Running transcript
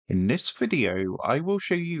In this video, I will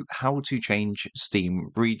show you how to change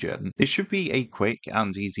Steam region. This should be a quick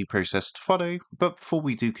and easy process to follow, but before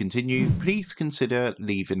we do continue, please consider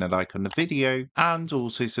leaving a like on the video and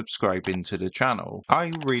also subscribing to the channel.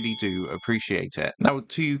 I really do appreciate it. Now,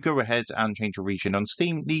 to go ahead and change your region on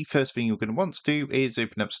Steam, the first thing you're going to want to do is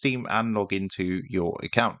open up Steam and log into your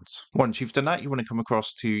account. Once you've done that, you want to come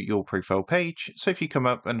across to your profile page. So if you come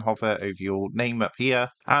up and hover over your name up here,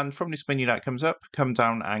 and from this menu that comes up, come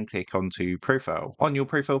down and click onto profile. On your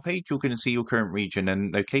profile page, you're going to see your current region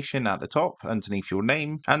and location at the top underneath your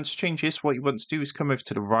name. And to change this, what you want to do is come over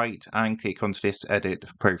to the right and click onto this edit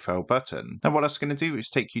profile button. Now what that's going to do is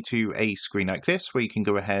take you to a screen like this where you can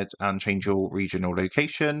go ahead and change your region or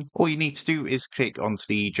location. All you need to do is click onto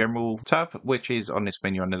the general tab, which is on this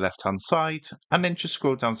menu on the left hand side, and then just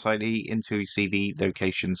scroll down slightly until you see the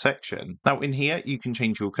location section. Now in here you can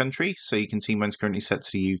change your country, so you can see mine's currently set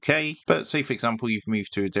to the UK, but say for example you've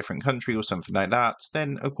moved to a different country or something like that,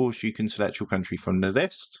 then of course you can select your country from the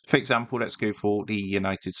list. For example, let's go for the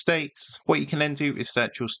United States. What you can then do is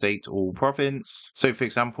select your state or province. So for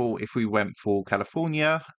example, if we went for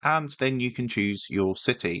California, and then you can choose your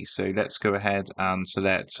city. So let's go ahead and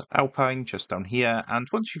select Alpine just down here, and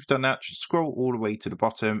once you've done that, just scroll all the way to the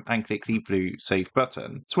bottom and click the blue save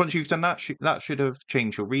button. So once you've done that, that should have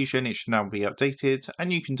changed your region. It should now be updated,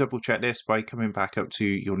 and you can double check this by coming back up to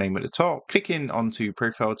your name at the top, clicking onto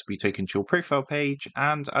profile to be taken to your profile page,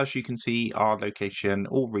 and as you can see, our location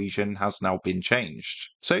or region has now been changed.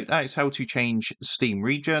 So that is how to change Steam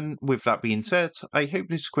region. With that being said, I hope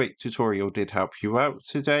this quick tutorial did help you out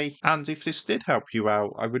today, and if this did help you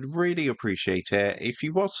out, I would really appreciate it if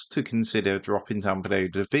you was to consider dropping down below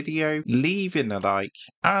the video, leaving a like,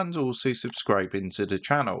 and also subscribing to the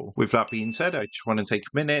channel. With that being said, I just want to take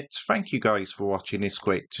a minute, thank you guys for watching this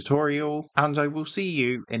quick tutorial, and I will see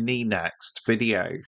you in the next video.